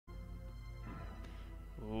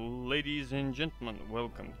Ladies and gentlemen,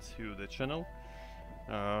 welcome to the channel.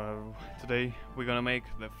 Today we're gonna make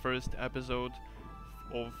the first episode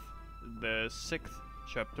of the 6th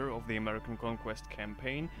chapter of the American Conquest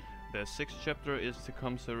campaign. The 6th chapter is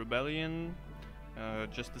Tecumseh Rebellion,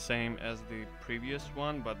 just the same as the previous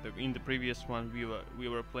one, but in the previous one we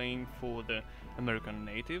were playing for the American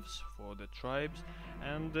natives, for the tribes,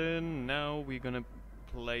 and now we're gonna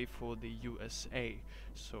play for the USA.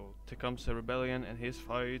 So Tecumseh Rebellion and his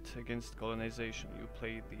fight against colonization. You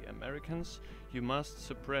play the Americans. You must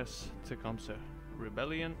suppress Tecumseh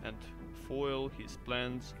Rebellion and foil his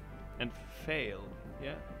plans and fail,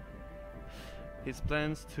 his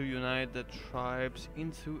plans to unite the tribes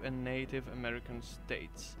into a Native American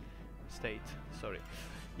state.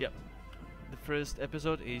 The first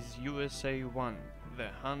episode is USA 1, the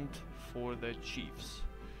hunt for the chiefs.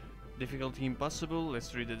 Difficulty impossible.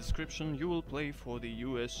 Let's read the description. You will play for the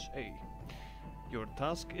USA. Your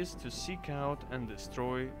task is to seek out and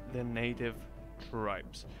destroy the native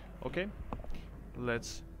tribes. Okay,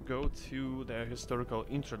 let's go to the historical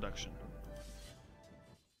introduction.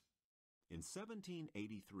 In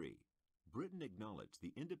 1783, Britain acknowledged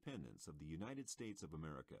the independence of the United States of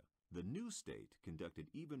America. The new state conducted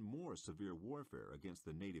even more severe warfare against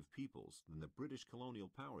the native peoples than the British colonial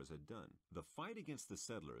powers had done. The fight against the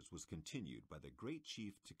settlers was continued by the great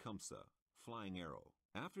chief Tecumseh, Flying Arrow.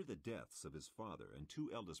 After the deaths of his father and two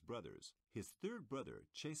eldest brothers, his third brother,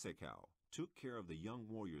 C6E1, took care of the young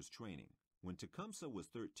warrior's training. When Tecumseh was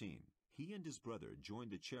 13, he and his brother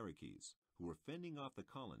joined the Cherokees, who were fending off the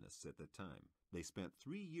colonists at the time. They spent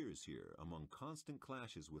 3 years here among constant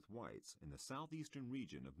clashes with whites in the southeastern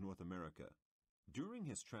region of North America. During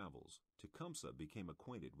his travels, Tecumseh became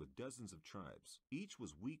acquainted with dozens of tribes. Each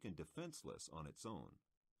was weak and defenseless on its own.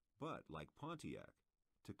 But, like Pontiac,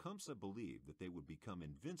 Tecumseh believed that they would become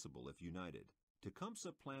invincible if united.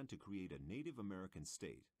 Tecumseh planned to create a Native American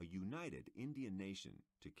state, a united Indian nation,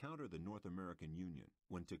 to counter the North American Union.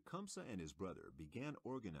 When Tecumseh and his brother began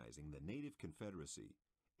organizing the Native Confederacy,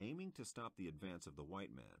 aiming to stop the advance of the white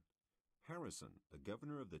man, Harrison, the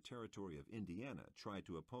governor of the territory of Indiana, tried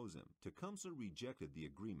to oppose him. Tecumseh rejected the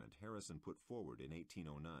agreement Harrison put forward in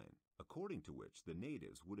 1809, according to which the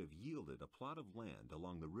natives would have yielded a plot of land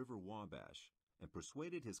along the River Wabash and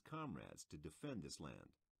persuaded his comrades to defend this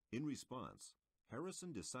land. In response,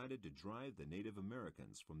 Harrison decided to drive the Native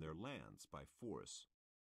Americans from their lands by force.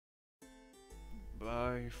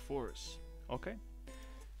 By force. Okay,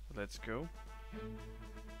 let's go.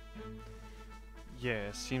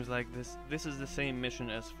 Yeah, seems like this is the same mission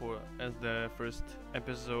as the first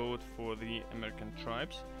episode for the American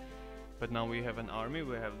tribes, but now we have an army.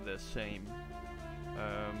 We have the same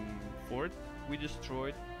fort we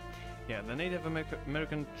destroyed. Yeah, the Native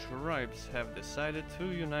American tribes have decided to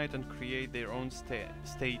unite and create their own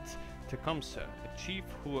state. Tecumseh, a chief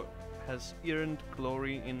who has earned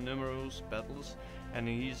glory in numerous battles and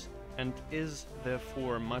is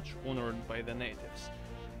therefore much honored by the natives,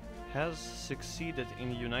 has succeeded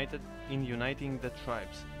in uniting the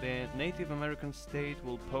tribes. The Native American state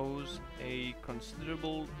will pose a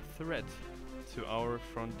considerable threat to our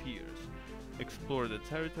frontiers. Explore the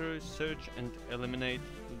territory, search and eliminate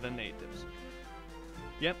the natives.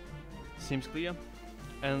 Yep, seems clear.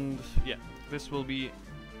 And yeah, this will be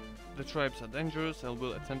the tribes are dangerous. I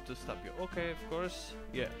will attempt to stop you. Okay, of course.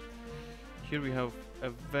 Yeah. Here we have a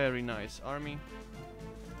very nice army,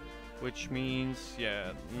 which means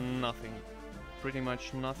nothing. Pretty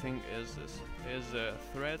much nothing is a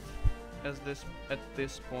threat at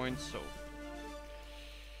this point. So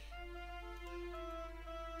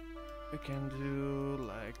we can do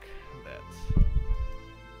like that.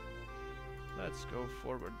 Let's go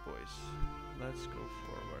forward, boys. Let's go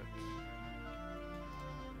forward.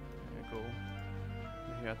 There you go.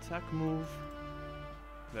 The attack move.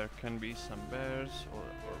 There can be some bears or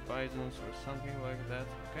bisons or something like that.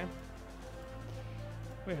 Okay.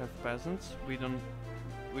 We have peasants. We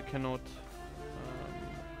cannot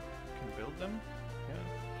can build them. Yeah.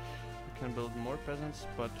 We can build more peasants,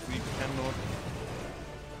 but we cannot.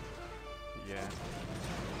 Yeah.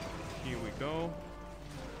 Here we go.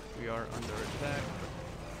 We are under attack.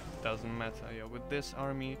 Doesn't matter. Yeah, with this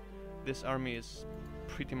army is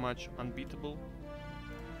pretty much unbeatable.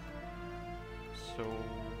 So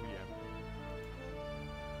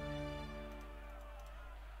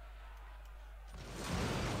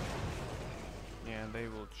yeah, they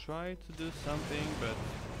will try to do something, but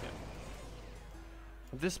yeah.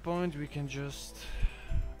 At this point we can just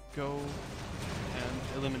go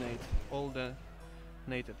and eliminate all the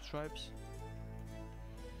native tribes.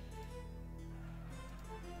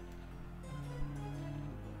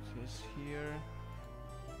 What is here?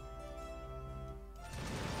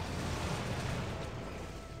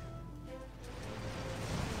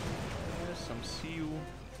 CU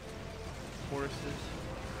forces.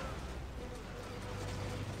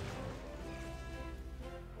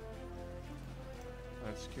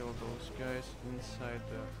 Let's kill those guys inside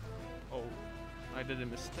the... Oh, I did a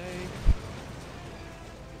mistake.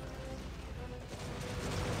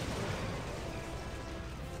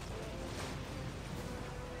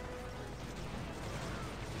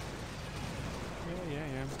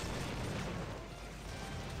 Yeah.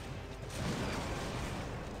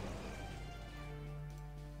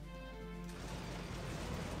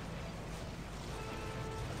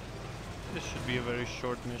 This should be a very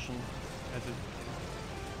short mission,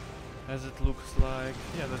 as it looks like.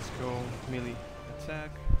 Yeah, let's go melee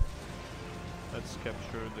attack. Let's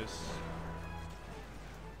capture this.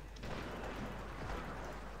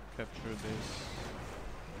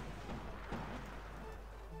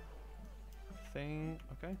 Thing.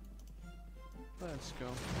 Okay. Let's go.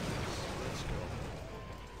 Let's go.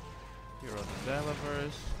 Here are the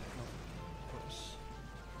developers. Of course.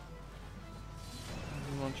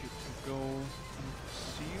 I want you to go and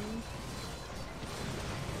see you.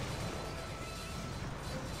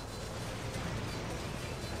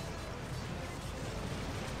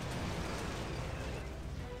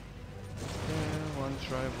 Okay, one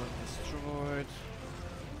tribe was destroyed.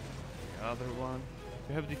 The other one.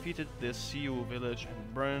 You have defeated the CU village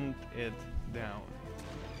and burned it down.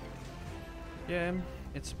 Yeah,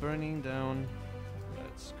 it's burning down.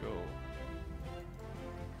 Let's go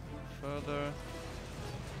further.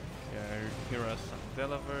 Yeah, here are some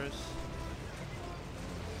developers.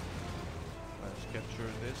 Let's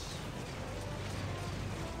capture this.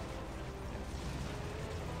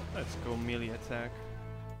 Let's go melee attack.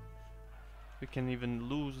 We can even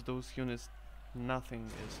lose those units.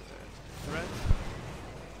 Nothing is a threat.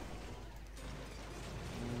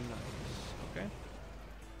 Nice. Okay.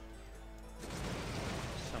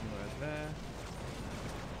 Somewhere there.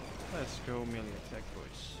 Let's go melee attack,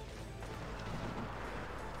 boys.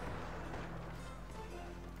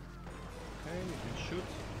 Okay, you can shoot.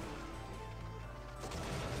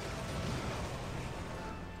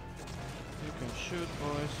 You can shoot,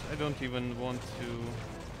 boys. I don't even want to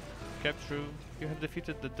capture. You have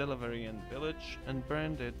defeated the Delaverian village and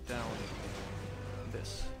burned it down.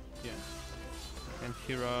 This. Yeah. And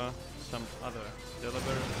here are some other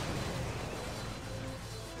Delaverians.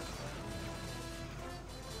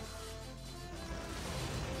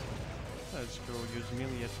 Let's go use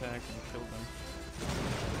melee attack and kill them.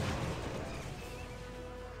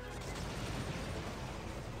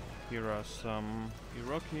 Here are some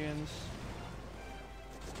Iroquoians.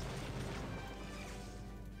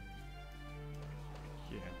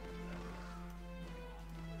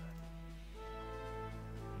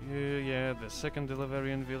 Yeah, the second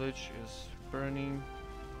Delaverian village is burning.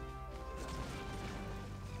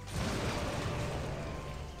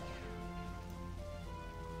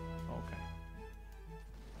 Okay.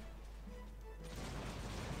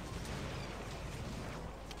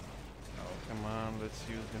 Oh, come on, let's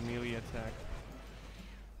use the melee attack.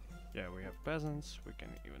 Yeah, we have peasants, we can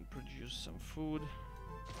even produce some food.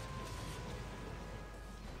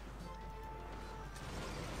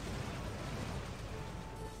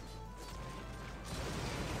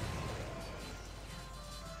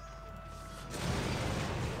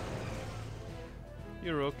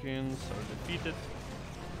 Iroquoians are defeated.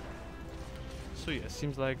 So yeah,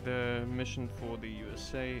 seems like the mission for the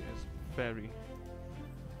USA is very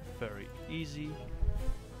easy.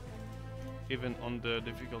 Even on the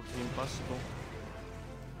difficulty impossible.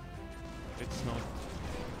 It's not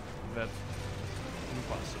that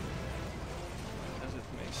impossible as it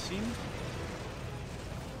may seem.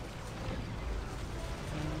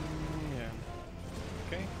 Yeah.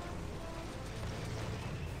 Okay.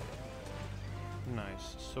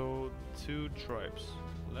 Nice. So 2 tribes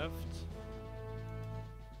left.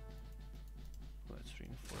 Let's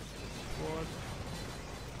reinforce this fort.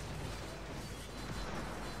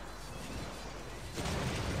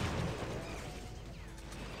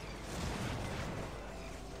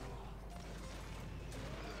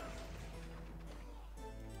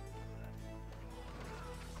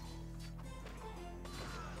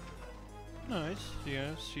 Nice.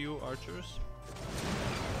 Yeah, CU archers.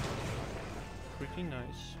 Pretty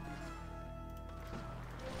nice.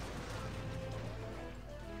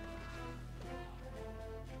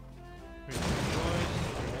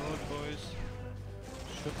 Reload boys.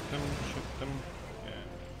 Shoot them.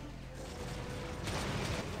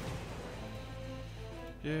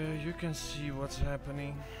 Yeah, you can see what's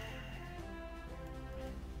happening.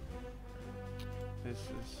 This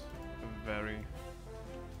is a very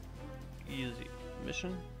easy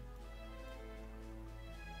mission.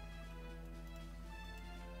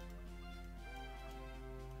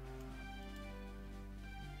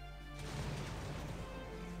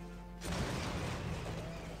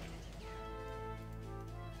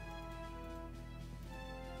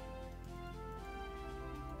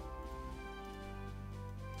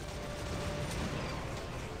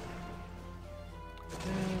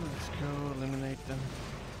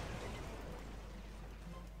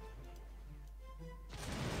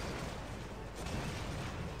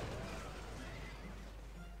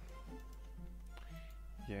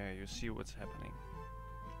 Okay, you see what's happening.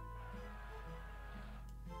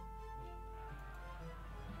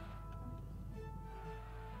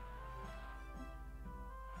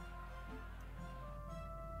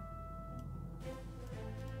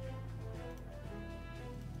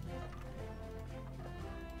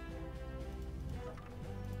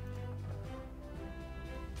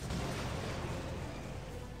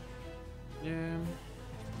 Yeah.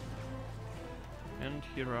 And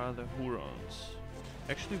here are the Hurons.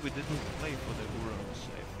 Actually, we didn't play for the Hurons,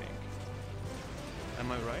 I think.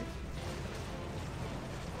 Am I right?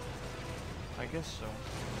 I guess so.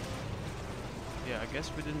 Yeah, I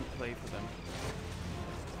guess we didn't play for them.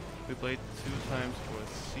 We played 2 times for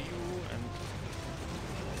CU and...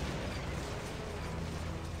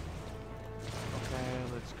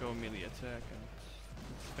 Okay, let's go melee attack and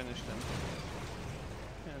let's finish them.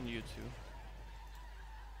 And you too.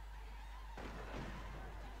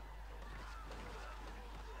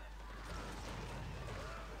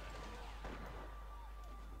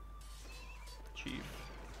 Chief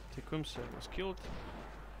Tecumseh was killed.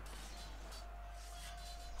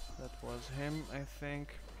 That was him, I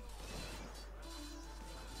think.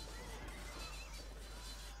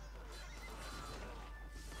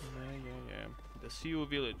 Yeah. The Sioux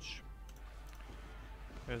village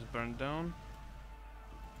is burned down.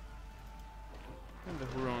 And the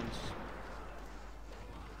Hurons.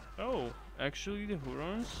 Oh, actually the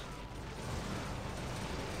Hurons,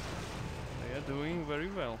 they are doing very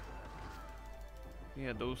well.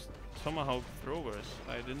 Yeah, those tomahawk throwers,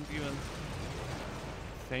 I didn't even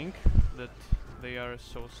think that they are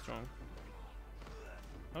so strong.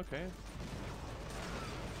 Okay.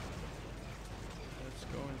 Let's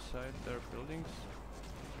go inside their buildings,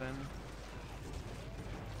 then...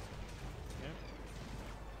 Yeah.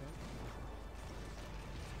 Okay.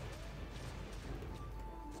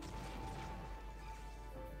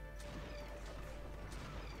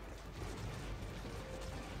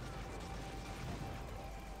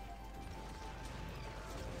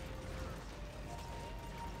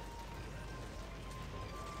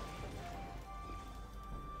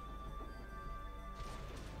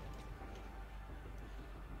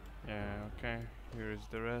 Yeah, okay, here is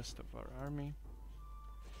the rest of our army.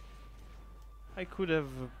 I could have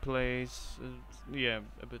placed, yeah,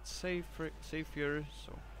 a bit safer,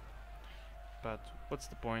 so... But what's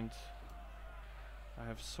the point? I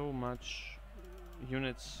have so much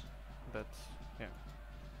units that, yeah,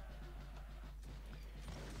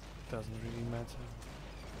 doesn't really matter.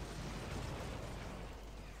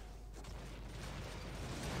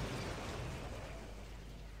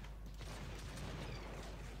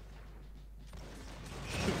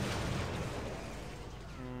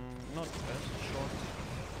 Not the best shot.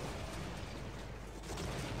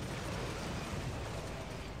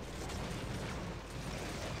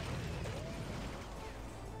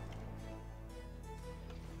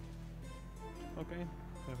 Okay,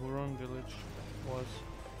 the Huron village was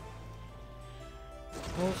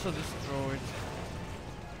also destroyed.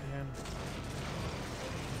 Yeah.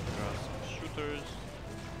 There are some shooters.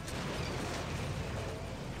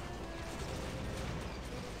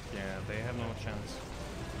 Yeah, they have no chance.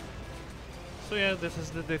 So yeah, this is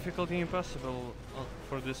the difficulty impossible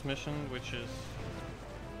for this mission, which is...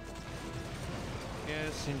 Yeah,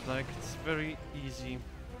 it seems like it's very easy.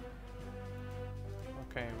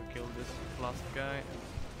 Okay, we killed this last guy.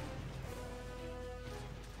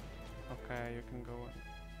 Okay, you can go in.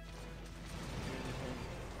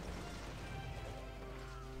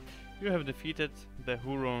 You have defeated the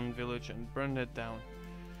Huron village and burned it down.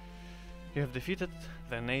 You have defeated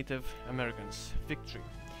the Native Americans. Victory.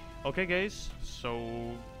 Okay guys,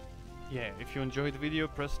 so yeah, if you enjoyed the video,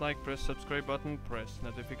 press like, press subscribe button, press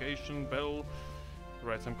notification bell,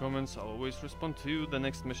 write some comments, I'll always respond to you. The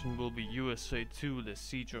next mission will be USA 2, the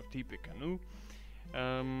Siege of Tippecanoe.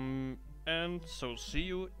 And so see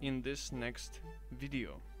you in this next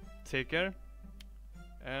video. Take care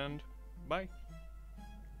and bye.